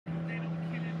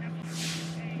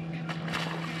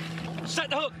set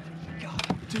the hook.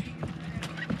 God, dude.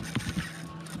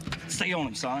 Stay on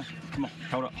him, son. Come on,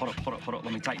 hold up.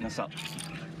 Let me tighten this up.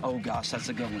 Oh gosh, that's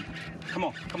a good one. Come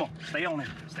on. Stay on him,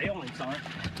 son.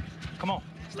 Come on,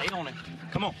 stay on him.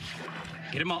 Come on.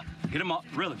 Get him up,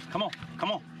 really. Come on,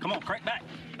 crank back.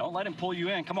 Don't let him pull you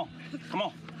in, come on.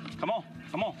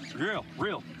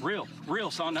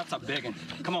 Real, son, that's a big one.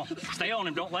 Come on, stay on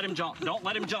him, don't let him jump.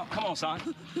 Come on,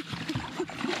 son.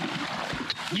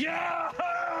 Yeah!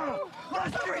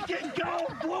 Let's freaking go,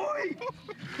 boy!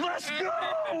 Let's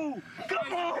go!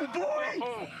 Come on,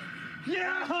 boy!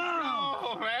 Yeah!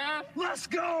 Oh, man! Let's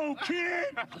go,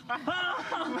 kid!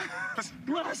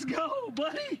 Let's go,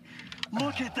 buddy!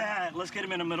 Look at that! Let's get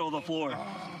him in the middle of the floor.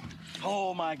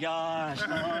 Oh my gosh,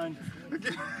 son!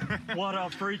 What a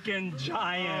freaking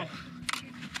giant!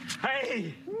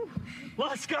 Hey!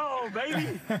 Let's go,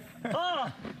 baby!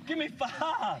 Give me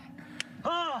 5!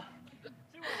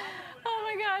 Oh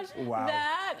my gosh. Wow.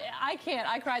 That, I can't.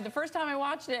 I cried the first time I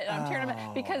watched it, and I'm tearing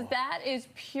up because that is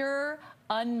pure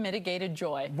unmitigated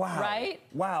joy. Wow. Right?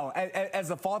 Wow.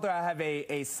 As a father, I have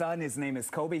a son. His name is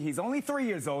Kobe. He's only 3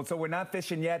 years old, so we're not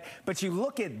fishing yet. But you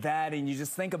look at that and you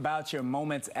just think about your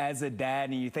moments as a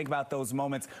dad, and you think about those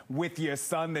moments with your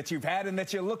son that you've had and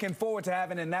that you're looking forward to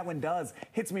having, and that one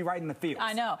hits me right in the feels.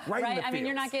 I know. Right in the I mean,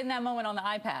 you're feels. not getting that moment on the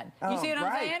iPad. You see what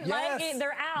I'm saying? Yes. Like,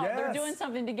 they're out. Yes. They're doing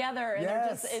something together, and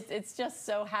Yes. they're just, it's just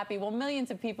so happy. Well, millions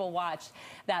of people watched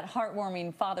that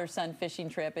heartwarming father-son fishing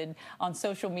trip on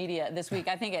social media this week.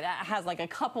 I think it has like a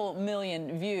couple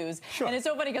million views. Sure. And it's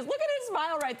so funny because look at his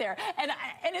smile right there. And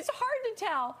it's hard to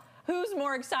tell who's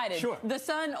more excited, Sure. the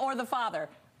son or the father.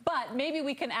 But maybe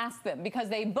we can ask them because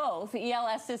they both,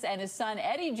 Estes and his son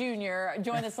Eddie Jr.,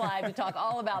 join us live to talk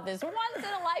all about this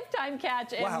once-in-a-lifetime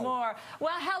catch and more.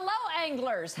 Well, hello,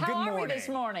 anglers. How are we this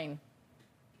morning?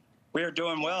 We are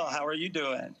doing well. How are you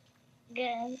doing?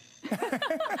 Good.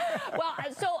 Well,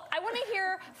 so I want to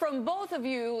hear from both of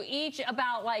you each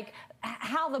about like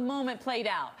how the moment played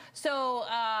out. So,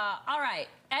 all right,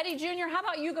 Eddie Jr., how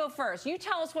about you go first? You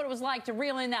tell us what it was like to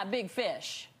reel in that big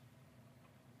fish.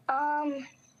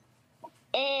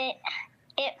 It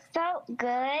felt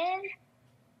good,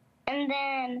 and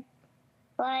then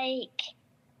like.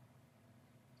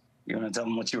 You want to tell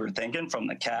them what you were thinking from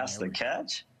the cast to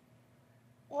catch?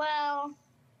 Well,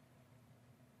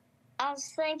 I was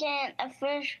thinking a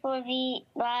fish would be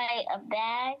like a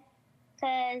bag,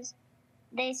 because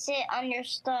they sit under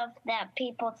stuff that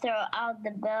people throw out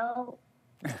the boat,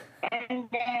 and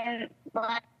then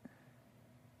like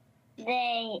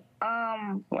they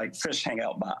like fish hang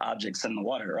out by objects in the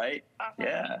water, right?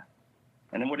 Yeah.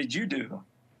 And then what did you do?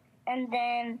 And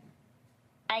then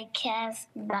I cast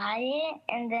by it,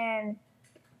 and then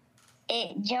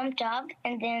it jumped up,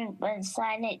 and then by the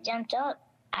time it jumped up,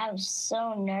 I was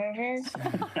so nervous.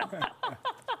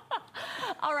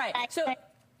 All right, so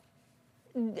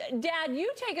Dad,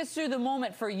 you take us through the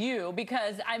moment for you,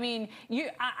 because I mean,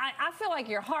 I feel like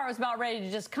your heart was about ready to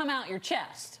just come out your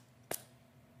chest.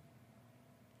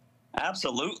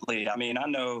 Absolutely. I mean, I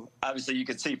know, obviously you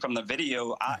could see from the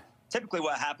video, typically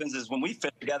what happens is when we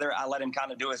fish together, I let him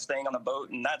kind of do his thing on the boat,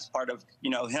 and that's part of,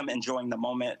 him enjoying the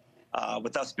moment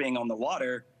with us being on the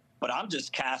water. But I'm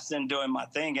just casting, doing my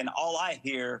thing, and all I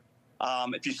hear,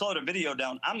 if you slow the video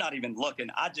down, I'm not even looking.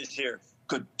 I just hear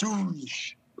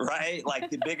kadoosh, right? Like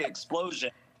the big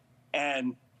explosion.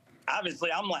 And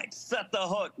obviously I'm like, set the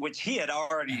hook, which he had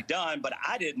already done, but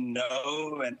I didn't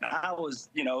know. And I was,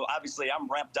 obviously I'm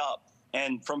ramped up.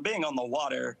 And from being on the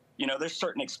water, there's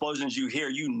certain explosions you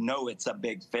hear, it's a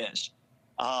big fish.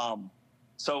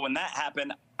 So when that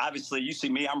happened, obviously you see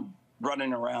me, I'm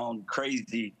running around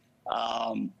crazy.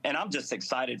 And I'm just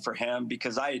excited for him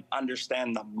because I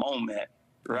understand the moment,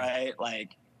 right?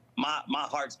 Like my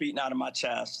heart's beating out of my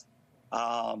chest,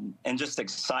 and just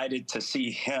excited to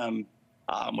see him,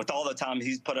 with all the time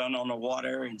he's put on the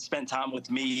water and spent time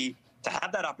with me, to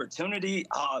have that opportunity.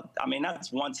 I mean,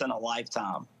 that's once in a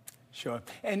lifetime. Sure.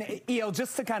 And, E.L.,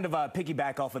 just to kind of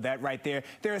piggyback off of that right there,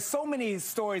 there are so many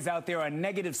stories out there, or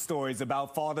negative stories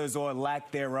about fathers or lack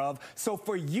thereof. So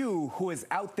for you, who is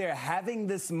out there having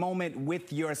this moment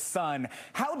with your son,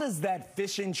 how does that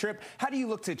fishing trip, how do you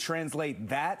look to translate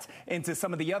that into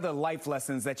some of the other life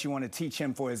lessons that you want to teach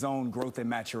him for his own growth and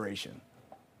maturation?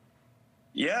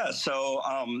 Yeah, so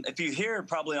if you hear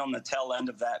probably on the tail end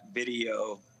of that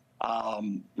video,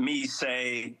 me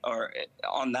say, or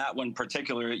on that one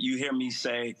particular, you hear me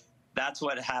say, that's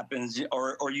what happens,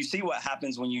 or you see what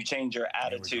happens when you change your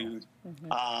attitude,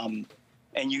 and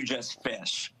you just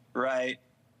fish, right?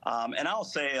 And I'll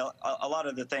say a lot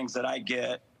of the things that I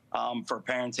get for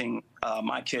parenting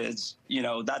my kids,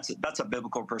 that's a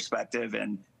biblical perspective,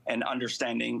 and and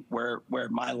understanding where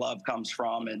my love comes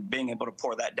from and being able to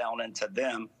pour that down into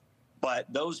them. But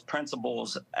those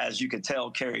principles, as you could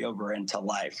tell, carry over into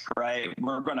life, right?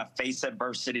 We're going to face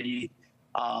adversity.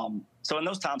 So in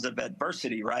those times of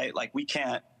adversity, right, like we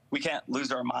can't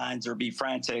lose our minds or be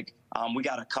frantic. We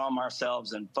got to calm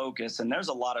ourselves and focus. And there's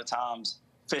a lot of times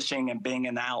fishing and being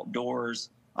in the outdoors,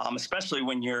 especially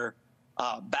when you're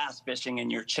bass fishing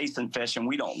and you're chasing fish and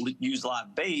we don't use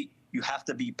live bait, you have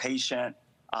to be patient.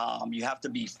 You have to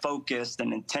be focused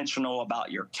and intentional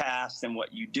about your cast and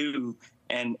what you do.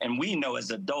 And we know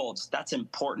as adults, that's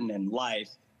important in life,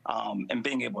 and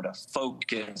being able to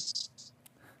focus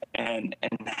and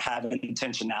have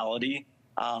intentionality.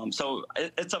 So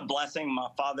it's a blessing. My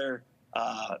father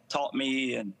taught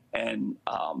me, and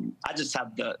I just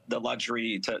have the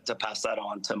luxury to pass that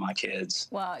on to my kids.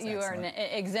 Well, you are an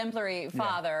exemplary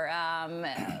father.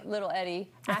 Little Eddie,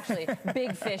 actually,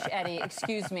 Big Fish Eddie,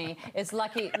 excuse me, is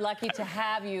lucky to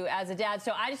have you as a dad.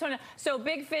 So I just want to, so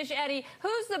Big Fish Eddie,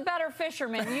 who's the better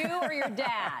fisherman, you or your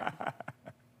dad?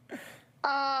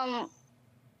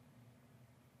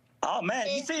 Oh, man,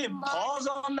 you see him pause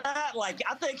on that? Like,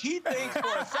 I think he thinks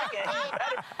for a second he's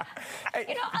better.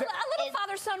 You know, a little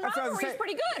father-son rivalry is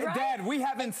pretty good, right? Dad, we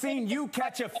haven't seen you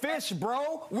catch a fish,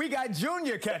 bro. We got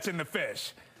Junior catching the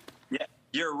fish. Yeah,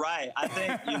 you're right. I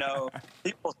think, you know,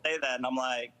 people say that, and I'm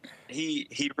like,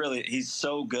 he's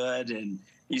so good. And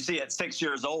you see, at 6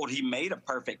 years old, he made a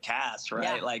perfect cast,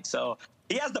 right? Yeah. Like, so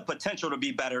he has the potential to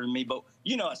be better than me. But,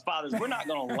 you know, as fathers, we're not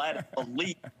going to let him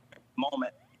believe the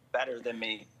moment better than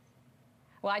me.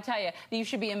 Well, I tell you, you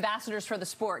should be ambassadors for the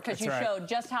sport because you showed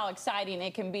just how exciting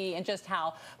it can be and just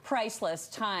how priceless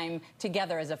time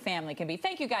together as a family can be.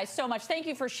 Thank you guys so much. Thank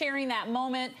you for sharing that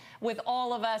moment with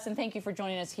all of us, and thank you for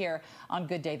joining us here on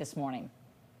Good Day this morning.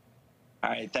 All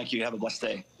right. Thank you. Have a blessed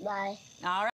day. Bye. All right.